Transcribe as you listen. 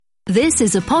This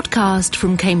is a podcast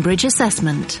from Cambridge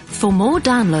Assessment. For more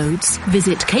downloads,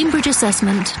 visit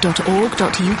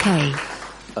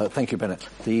cambridgeassessment.org.uk. Thank you, Bennett.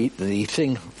 The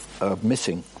thing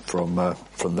missing from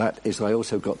that is I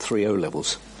also got 3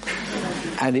 O-levels.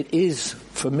 And it is,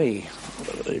 for me,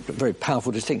 a very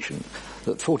powerful distinction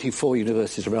that 44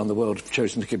 universities around the world have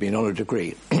chosen to give me an honour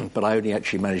degree, but I only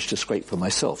actually managed to scrape for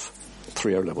myself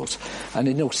 3 O-levels. And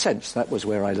in no sense, that was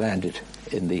where I landed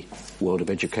in the world of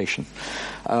education.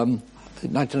 In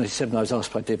 1997, I was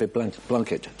asked by David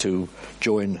Blunkett to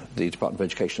join the Department of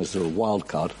Education as a little wild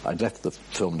card. I'd left the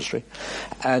film industry.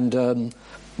 And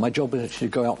my job was actually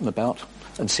to go out and about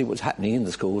and see what was happening in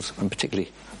the schools, and particularly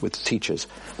with the teachers.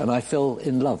 And I fell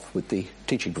in love with the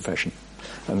teaching profession.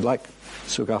 And like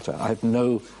Sugata, I have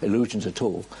no illusions at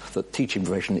all that teaching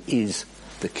profession is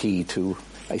the key to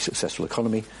a successful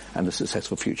economy and a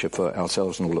successful future for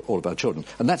ourselves and all of our children.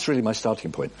 And that's really my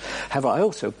starting point. However, I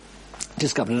also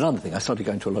discovered another thing. I started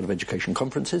going to a lot of education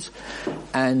conferences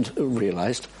and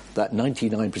realized that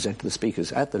 99% of the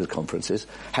speakers at those conferences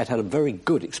had a very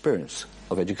good experience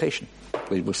of education.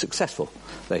 They were successful.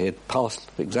 They had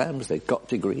passed exams, they got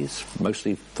degrees,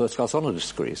 mostly first-class honours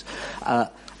degrees.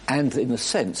 And in a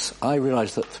sense, I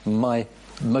realized that my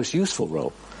most useful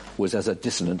role was as a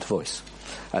dissonant voice.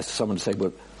 As someone to say,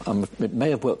 well, it may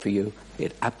have worked for you,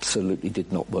 it absolutely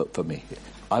did not work for me.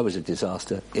 I was a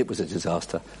disaster, it was a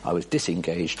disaster, I was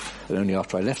disengaged, and only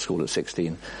after I left school at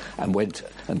 16 and went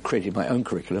and created my own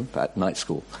curriculum at night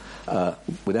school,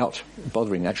 without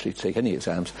bothering actually to take any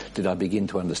exams, did I begin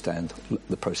to understand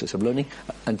the process of learning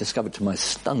and discovered to my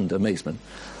stunned amazement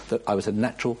that I was a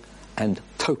natural and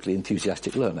totally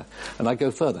enthusiastic learner. And I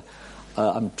go further.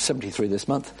 I'm 73 this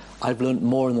month. I've learned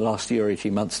more in the last year or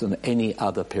 18 months than any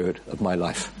other period of my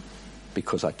life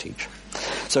because I teach.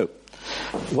 So,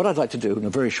 what I'd like to do in a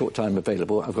very short time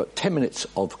available, I've got 10 minutes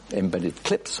of embedded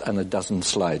clips and a dozen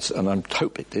slides, and I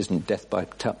hope it isn't death by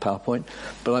PowerPoint,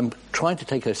 but I'm trying to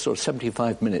take a sort of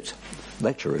 75-minute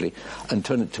lecture, really, and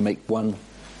turn it to make one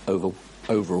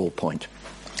overall point,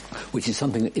 which is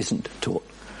something that isn't taught,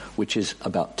 which is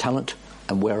about talent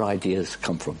and where ideas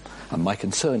come from. And my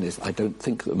concern is I don't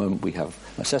think at the moment we have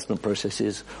assessment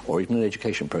processes or even an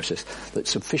education process that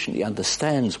sufficiently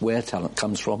understands where talent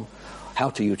comes from, how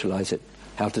to utilize it,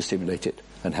 how to stimulate it,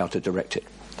 and how to direct it.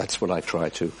 That's what I try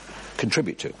to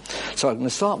contribute to. So I'm going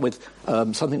to start with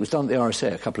something that was done at the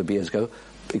RSA a couple of years ago.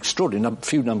 Extraordinary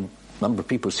number of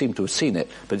people seem to have seen it,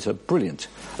 but it's a brilliant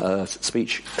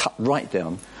speech cut right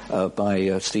down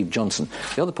by Steve Johnson.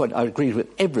 The other point, I agreed with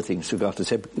everything Sugata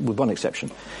said, with one exception.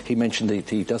 He mentioned that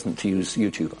he doesn't use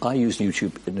YouTube. I use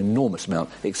YouTube an enormous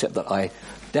amount, except that I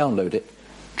download it,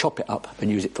 chop it up,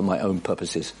 and use it for my own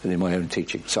purposes and in my own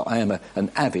teaching. So I am an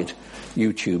avid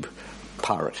YouTube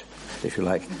pirate, if you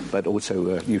like, but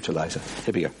also utilizer.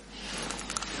 Here we go.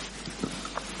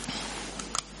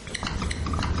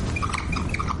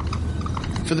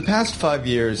 For the past 5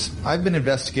 years, I've been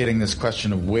investigating this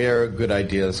question of where good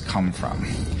ideas come from.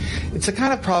 It's a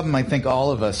kind of problem I think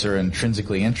all of us are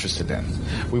intrinsically interested in.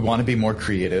 We want to be more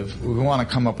creative. We want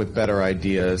to come up with better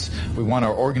ideas. We want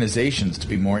our organizations to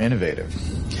be more innovative.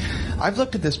 I've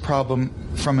looked at this problem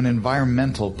from an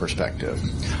environmental perspective.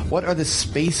 What are the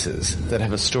spaces that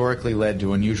have historically led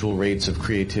to unusual rates of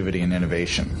creativity and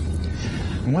innovation?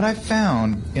 And what I've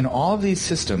found in all of these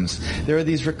systems, there are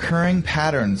these recurring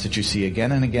patterns that you see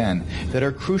again and again that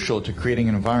are crucial to creating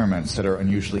environments that are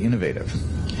unusually innovative.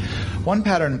 One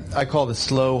pattern I call the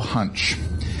slow hunch,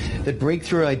 that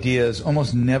breakthrough ideas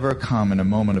almost never come in a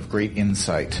moment of great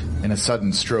insight, in a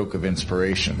sudden stroke of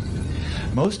inspiration.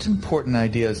 Most important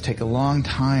ideas take a long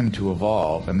time to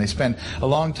evolve, and they spend a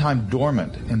long time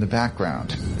dormant in the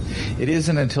background. It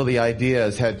isn't until the idea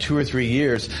has had 2 or 3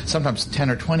 years, sometimes 10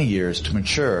 or 20 years to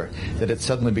mature, that it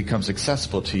suddenly becomes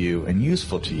accessible to you and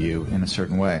useful to you in a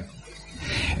certain way.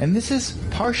 And this is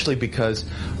partially because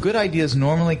good ideas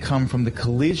normally come from the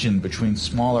collision between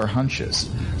smaller hunches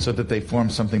so that they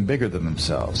form something bigger than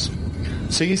themselves.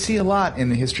 So you see a lot in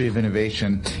the history of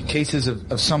innovation, cases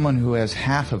of someone who has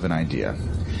half of an idea.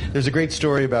 There's a great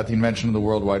story about the invention of the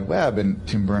World Wide Web and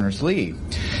Tim Berners-Lee.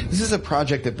 This is a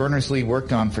project that Berners-Lee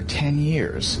worked on for 10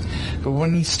 years. But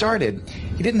when he started,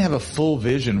 he didn't have a full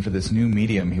vision for this new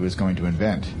medium he was going to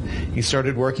invent. He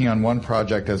started working on one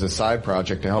project as a side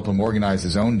project to help him organize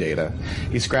his own data.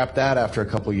 He scrapped that after a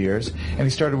couple years, and he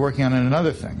started working on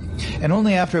another thing. And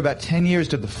only after about 10 years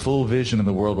did the full vision of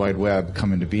the World Wide Web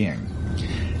come into being.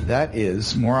 That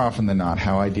is, more often than not,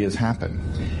 how ideas happen.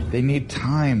 They need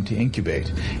time to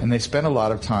incubate, and they spend a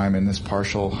lot of time in this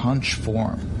partial hunch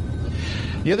form.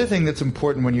 The other thing that's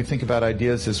important when you think about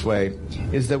ideas this way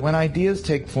is that when ideas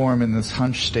take form in this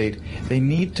hunch state, they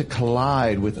need to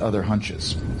collide with other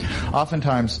hunches.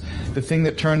 Oftentimes, the thing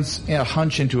that turns a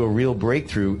hunch into a real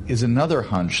breakthrough is another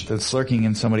hunch that's lurking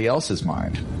in somebody else's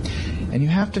mind. And you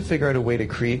have to figure out a way to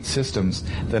create systems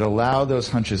that allow those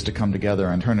hunches to come together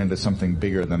and turn into something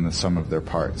bigger than the sum of their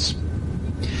parts.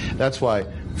 That's why,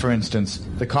 for instance,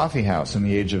 the coffee house in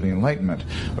the Age of the Enlightenment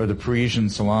or the Parisian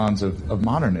salons of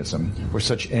modernism were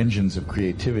such engines of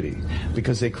creativity,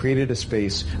 because they created a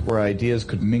space where ideas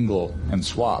could mingle and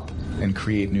swap and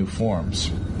create new forms.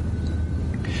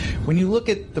 When you look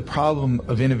at the problem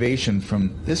of innovation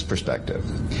from this perspective,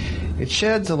 it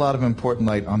sheds a lot of important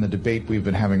light on the debate we've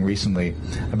been having recently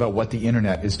about what the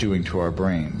internet is doing to our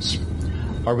brains.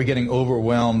 Are we getting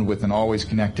overwhelmed with an always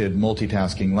connected,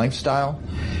 multitasking lifestyle?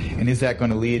 And is that going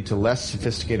to lead to less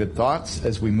sophisticated thoughts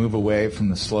as we move away from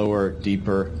the slower,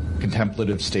 deeper,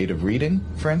 contemplative state of reading,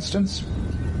 for instance?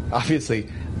 Obviously,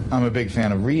 I'm a big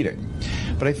fan of reading.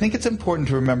 But I think it's important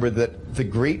to remember that the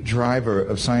great driver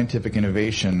of scientific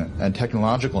innovation and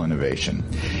technological innovation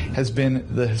has been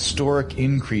the historic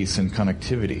increase in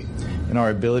connectivity, in our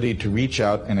ability to reach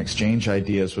out and exchange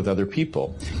ideas with other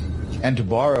people, and to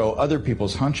borrow other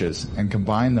people's hunches and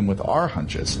combine them with our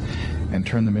hunches and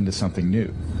turn them into something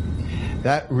new.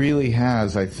 That really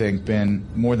has, I think, been,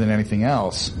 more than anything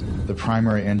else, the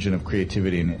primary engine of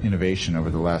creativity and innovation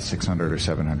over the last 600 or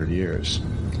 700 years.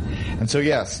 And so,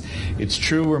 yes, it's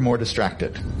true we're more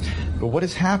distracted. But what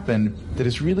has happened that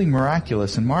is really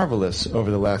miraculous and marvelous over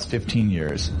the last 15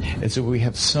 years is that we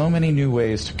have so many new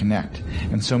ways to connect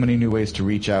and so many new ways to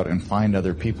reach out and find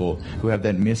other people who have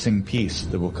that missing piece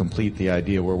that will complete the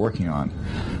idea we're working on,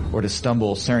 or to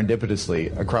stumble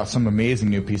serendipitously across some amazing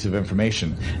new piece of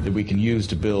information that we can use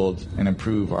to build and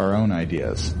improve our own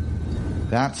ideas.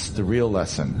 That's the real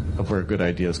lesson of where good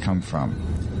ideas come from.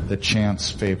 That chance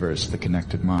favors the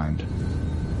connected mind.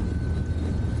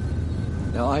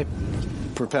 Now, I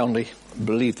profoundly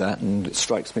believe that, and it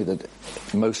strikes me that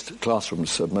most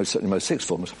classrooms, certainly most sixth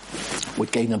formers,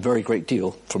 would gain a very great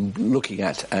deal from looking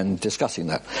at and discussing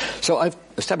that. So I've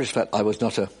established that I was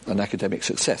not an academic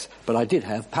success, but I did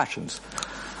have passions.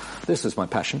 This was my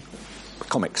passion,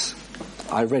 comics.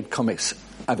 I read comics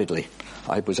avidly.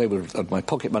 I was able to have my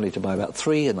pocket money to buy about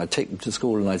 3, and I'd take them to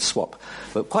school and I'd swap.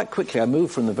 But quite quickly I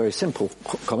moved from the very simple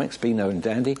comics, Beano and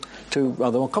Dandy, to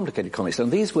rather more complicated comics.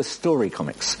 And these were story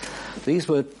comics. These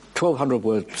were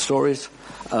 1,200-word stories,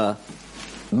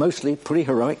 mostly pretty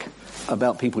heroic,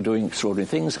 about people doing extraordinary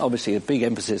things. Obviously a big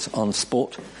emphasis on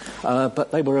sport,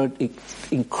 but they were an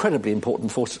incredibly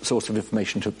important source of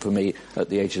information for me at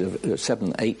the age of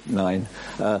 7, 8, 9.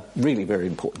 Really very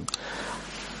important.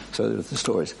 So there were the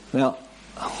stories. Now,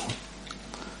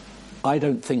 I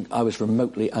don't think I was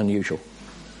remotely unusual.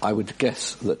 I would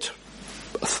guess that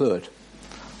a third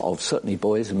of certainly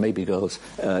boys and maybe girls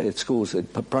at schools,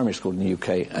 at primary school in the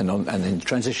UK and in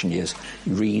transition years,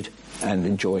 read and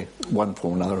enjoy one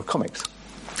form or another of comics.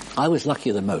 I was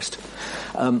luckier than most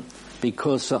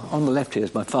because on the left here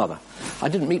is my father. I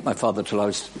didn't meet my father till I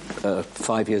was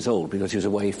 5 years old because he was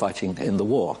away fighting in the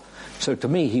war. So to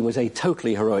me, he was a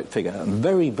totally heroic figure and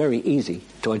very, very easy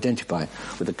to identify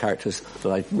with the characters that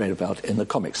I read about in the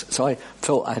comics. So I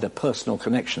felt I had a personal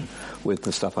connection with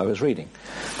the stuff I was reading.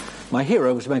 My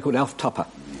hero was a man called Alf Tupper.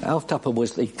 Alf Tupper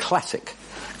was the classic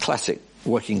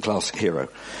working class hero.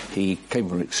 He came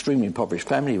from an extremely impoverished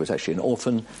family. He was actually an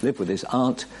orphan, lived with his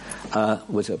aunt,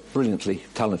 was a brilliantly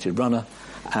talented runner,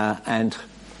 and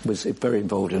was very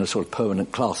involved in a sort of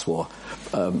permanent class war,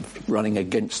 running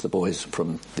against the boys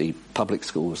from the public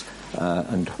schools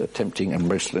and attempting, and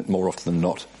more often than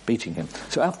not, beating him.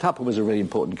 So Alf Tupper was a really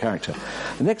important character.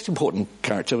 The next important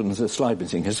character, and there's a slide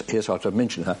missing, here's how to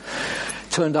mention her,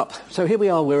 turned up. So here we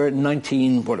are, we're in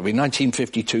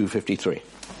 1952, 53.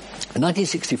 In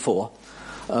 1964,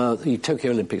 the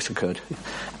Tokyo Olympics occurred,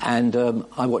 and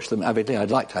I watched them avidly. I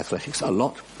liked athletics a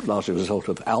lot, largely as a result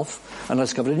of Alf, and I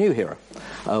discovered a new hero,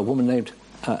 a woman named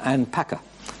Ann Packer.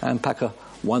 Ann Packer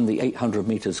won the 800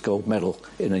 metres gold medal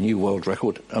in a new world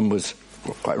record and was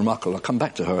quite remarkable. I'll come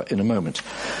back to her in a moment.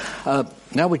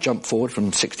 Now we jump forward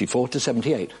from 64 to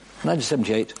 78.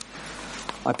 1978,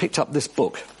 I picked up this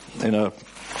book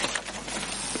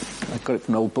I got it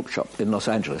from an old bookshop in Los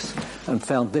Angeles and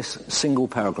found this single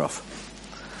paragraph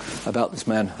about this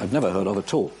man I've never heard of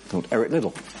at all, called Eric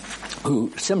Liddell,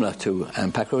 who, similar to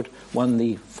Ann Packard, won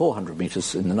the 400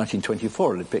 metres in the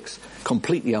 1924 Olympics,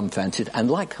 completely unfancied, and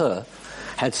like her,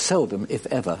 had seldom, if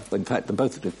ever, in fact,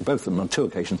 both of them on 2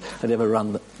 occasions, had ever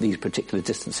run these particular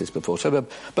distances before. So they're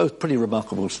both pretty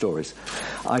remarkable stories.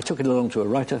 I took it along to a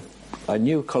writer I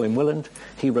knew Colin Willand.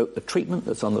 He wrote The Treatment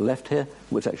that's on the left here,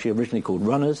 which was actually originally called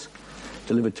Runners,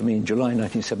 delivered to me in July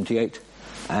 1978.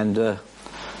 And the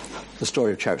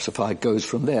story of Chariots of Fire goes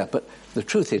from there. But the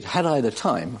truth is, had I the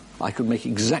time, I could make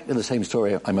exactly the same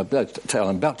story I'm about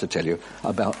to tell you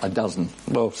about a dozen,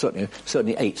 well,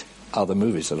 certainly 8 other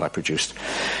movies that I produced.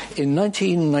 In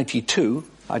 1992,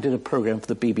 I did a program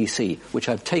for the BBC, which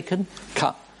I've taken,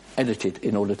 cut, edited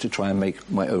in order to try and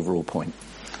make my overall point.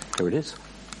 Here it is.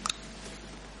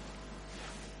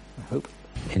 I hope.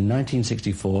 In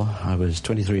 1964, I was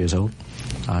 23 years old.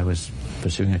 I was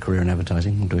pursuing a career in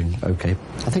advertising, doing okay.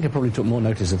 I think I probably took more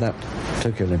notice of that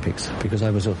Tokyo Olympics because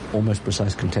I was an almost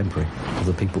precise contemporary of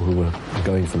the people who were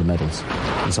going for the medals.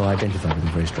 And so I identified with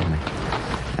them very strongly.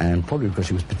 And probably because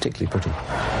she was particularly pretty,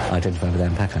 I identified with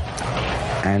Anne Packer.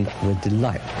 And the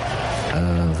delight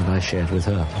that I shared with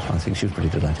her, I think she was pretty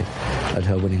delighted, at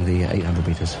her winning the 800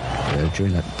 metres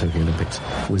during that Tokyo Olympics,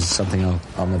 was something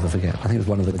I'll never forget. I think it was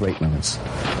one of the great moments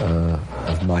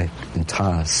of my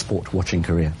entire sport watching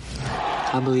career.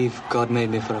 I believe God made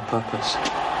me for a purpose.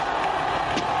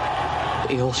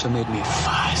 But he also made me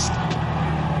fast.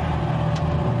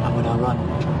 And when I run,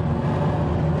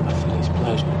 I feel his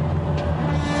pleasure.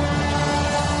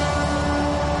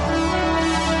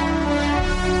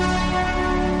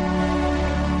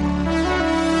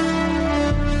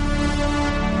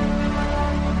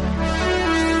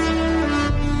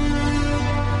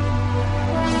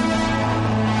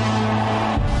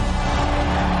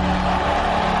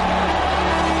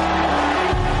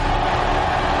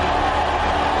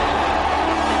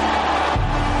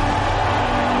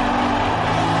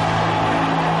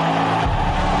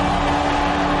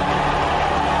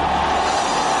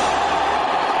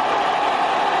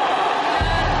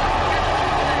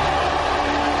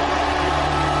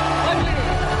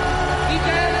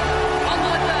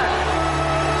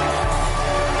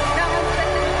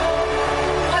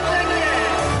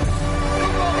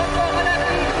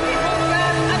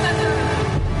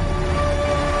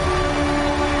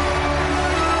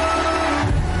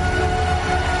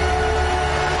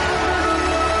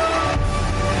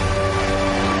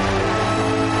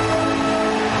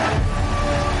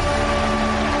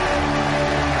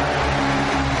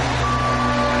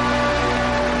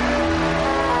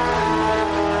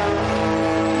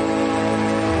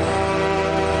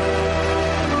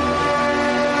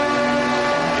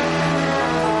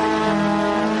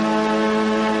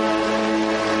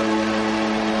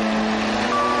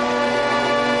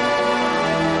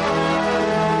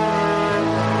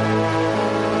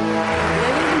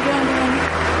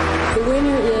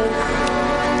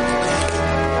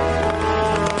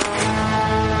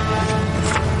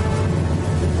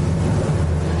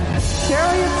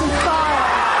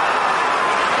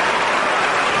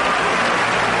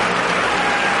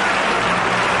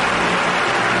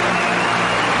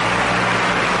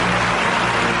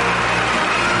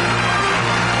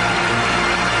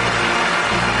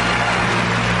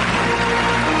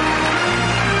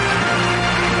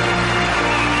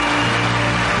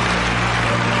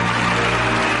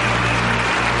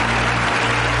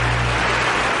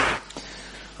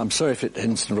 I'm sorry if it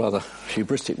ends in a rather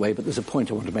hubristic way, but there's a point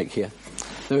I want to make here.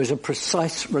 There is a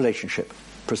precise relationship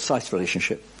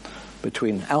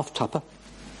between Alf Tupper,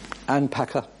 Anne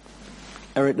Packer,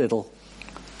 Eric Liddell,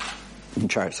 and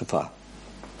Chariots of Fire.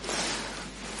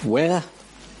 Where,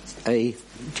 do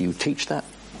you teach that,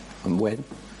 and when,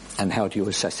 and how do you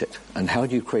assess it? And how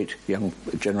do you create a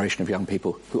generation of young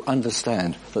people who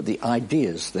understand that the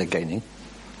ideas they're gaining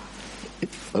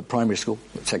at primary school,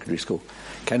 at secondary school,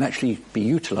 can actually be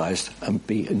utilised and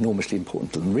be enormously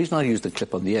important to them. The reason I use the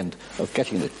clip on the end of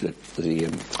getting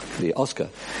the Oscar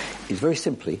is very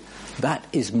simply, that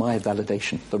is my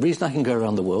validation. The reason I can go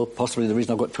around the world, possibly the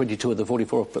reason I've got 22 of the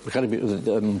 44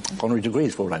 honorary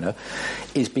degrees for all I know,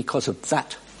 is because of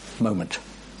that moment.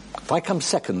 If I come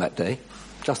second that day,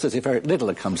 just as if Eric Liddell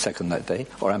had come second that day,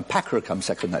 or Anne Packer had come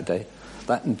second that day,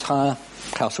 that entire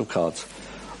house of cards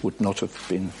would not have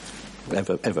been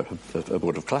ever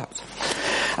would have collapsed.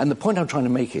 And the point I'm trying to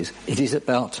make is, it is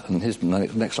about, and here's the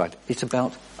next slide, it's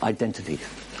about identity.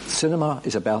 Cinema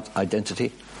is about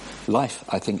identity. Life,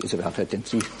 I think, is about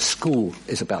identity. School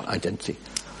is about identity.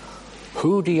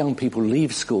 Who do young people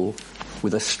leave school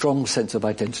with a strong sense of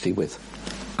identity with?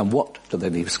 And what do they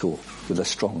leave school with a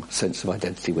strong sense of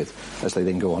identity with as they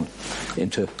then go on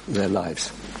into their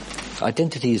lives?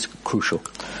 Identity is crucial.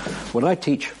 What I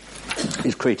teach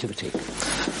is creativity.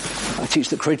 I teach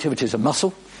that creativity is a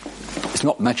muscle. It's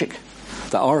not magic.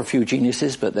 There are a few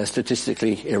geniuses, but they're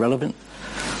statistically irrelevant.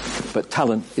 But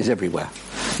talent is everywhere.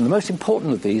 And the most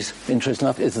important of these, interesting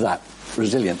enough, is that,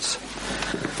 resilience.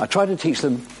 I try to teach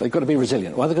them they've got to be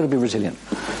resilient. Why they've got to be resilient?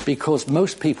 Because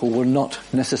most people will not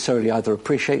necessarily either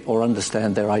appreciate or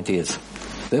understand their ideas.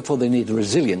 Therefore, they need the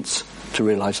resilience to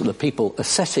realise that the people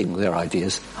assessing their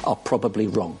ideas are probably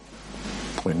wrong,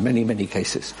 or in many, many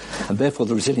cases. And therefore,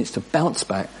 the resilience to bounce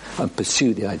back and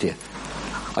pursue the idea.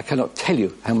 I cannot tell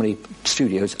you how many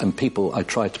studios and people I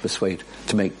tried to persuade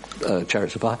to make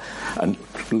Chariots of Fire, and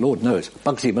Lord knows,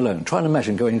 Bugsy Malone. Try and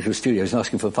imagine going into studios and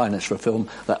asking for finance for a film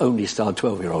that only starred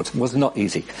 12-year-olds. It was not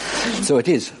easy. So it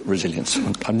is resilience.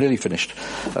 I'm nearly finished.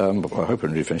 I hope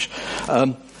I'm nearly finished.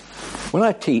 When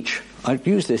I teach, I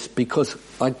use this because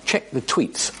I check the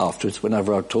tweets afterwards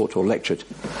whenever I've taught or lectured.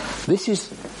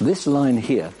 This line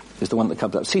here is the one that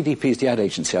comes up. CDP is the ad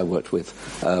agency I worked with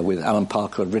Alan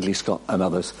Parker, Ridley Scott and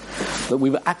others, that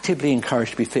we were actively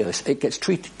encouraged to be fearless. It gets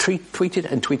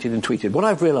tweeted and tweeted and tweeted. What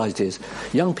I've realised is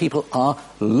young people are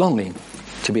longing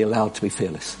to be allowed to be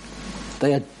fearless.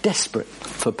 They are desperate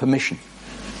for permission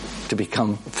to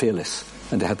become fearless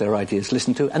and to have their ideas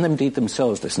listened to and indeed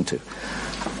themselves listened to.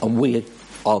 And we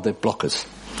are the blockers.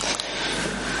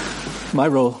 My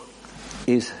role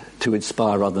is to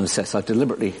inspire rather than assess. I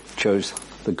deliberately chose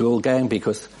the girl gang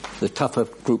because the tougher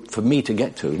group for me to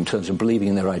get to in terms of believing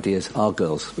in their ideas are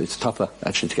girls. It's tougher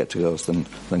actually to get to girls than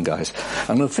guys.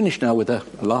 I'm going to finish now with a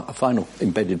final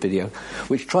embedded video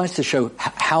which tries to show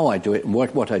how I do it and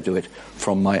what I do it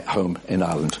from my home in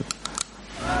Ireland.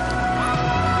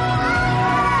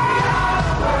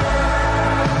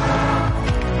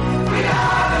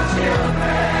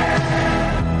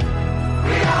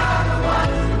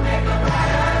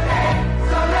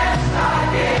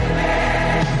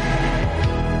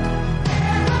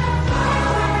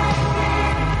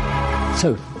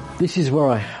 So, this is where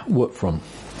I work from,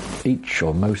 each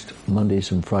or most Mondays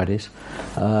and Fridays,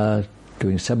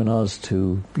 doing seminars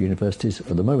to universities,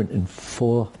 at the moment in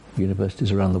 4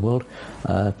 universities around the world,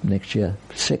 next year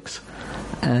 6.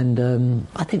 And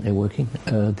I think they're working.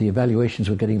 The evaluations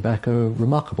we're getting back are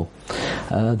remarkable.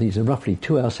 These are roughly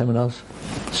 2-hour seminars,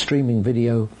 streaming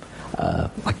video.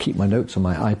 I keep my notes on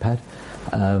my iPad,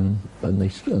 and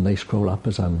they scroll up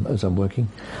as I'm working.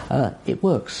 It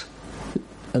works.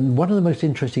 And one of the most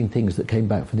interesting things that came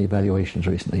back from the evaluations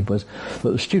recently was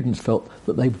that the students felt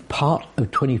that they were part of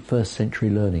 21st century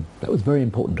learning. That was very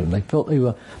important to them. They felt they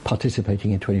were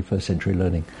participating in 21st century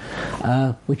learning,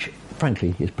 which,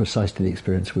 frankly, is precisely the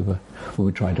experience we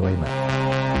were trying to aim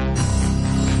at.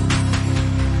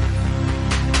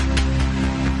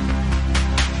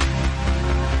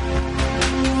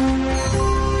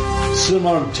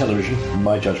 Cinema and television, in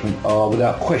my judgment, are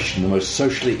without question the most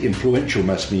socially influential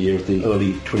mass media of the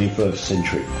early 21st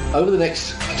century. Over the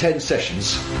next 10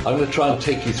 sessions, I'm going to try and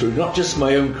take you through not just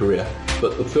my own career,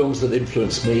 but the films that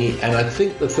influenced me, and I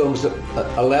think the films that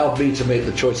allowed me to make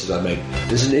the choices I make.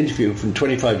 This is an interview from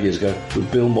 25 years ago with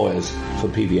Bill Moyers for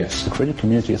PBS. The creative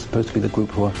community is supposed to be the group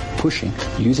who are pushing,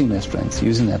 using their strengths,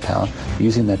 using their power,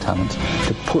 using their talents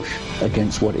to push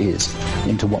against what is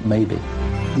into what may be.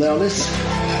 Now let's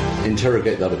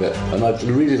interrogate that a bit, and I'd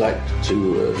really like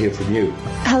to hear from you.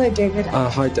 Hello, David.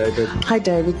 Hi, David. Hi,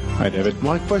 David. Hi, David.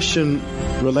 My question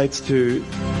relates to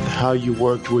how you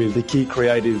worked with the key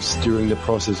creatives during the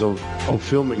process of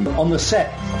filming. On the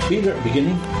set, be there at the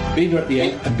beginning, be there at the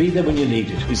end, and be there when you need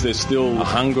it. Is there still a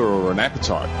hunger or an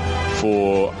appetite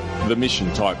for the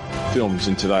mission-type films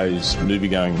in today's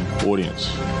movie-going audience?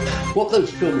 What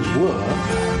those films were,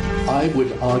 I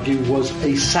would argue, was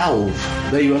a salve.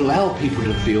 They allow people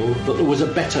to feel that there was a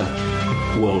better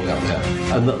world out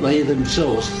there and that they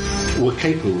themselves were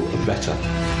capable of better.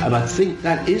 And I think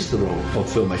that is the role of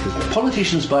filmmakers.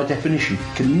 Politicians, by definition,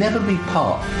 can never be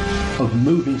part of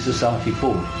moving society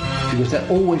forward because they're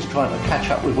always trying to catch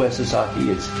up with where society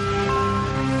is.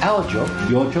 Our job,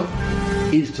 your job,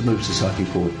 is to move society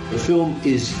forward. The film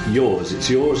is yours. It's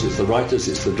yours, it's the writers,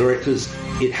 it's the directors.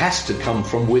 It has to come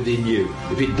from within you.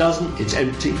 If it doesn't, it's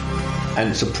empty and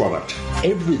it's a product.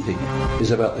 Everything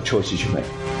is about the choices you make.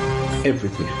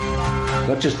 Everything.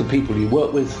 Not just the people you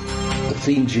work with, the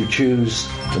themes you choose,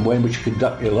 the way in which you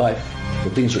conduct your life,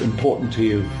 the things that are important to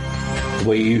you, the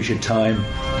way you use your time.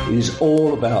 It is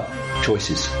all about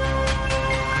choices.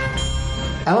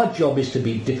 Our job is to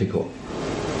be difficult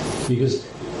because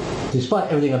despite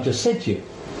everything I've just said to you,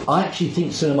 I actually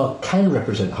think cinema can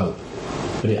represent hope.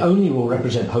 But it only will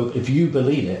represent hope if you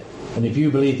believe it, and if you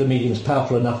believe the medium's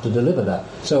powerful enough to deliver that.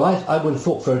 So I would have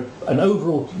thought for an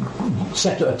overall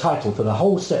a title for the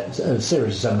whole series of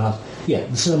seminars,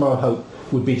 the Cinema of Hope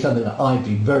would be something that I'd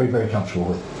be very, very comfortable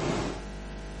with.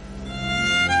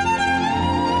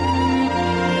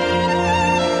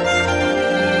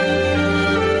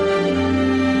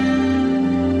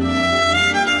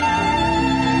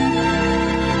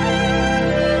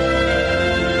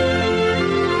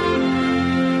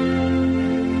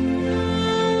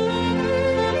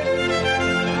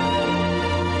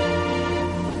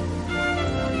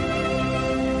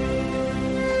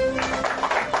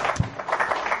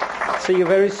 See you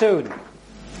very soon.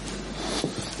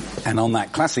 And on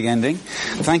that classic ending,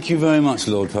 thank you very much,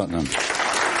 Lord Puttnam.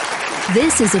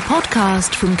 This is a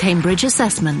podcast from Cambridge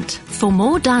Assessment. For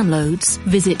more downloads,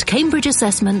 visit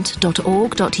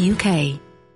cambridgeassessment.org.uk.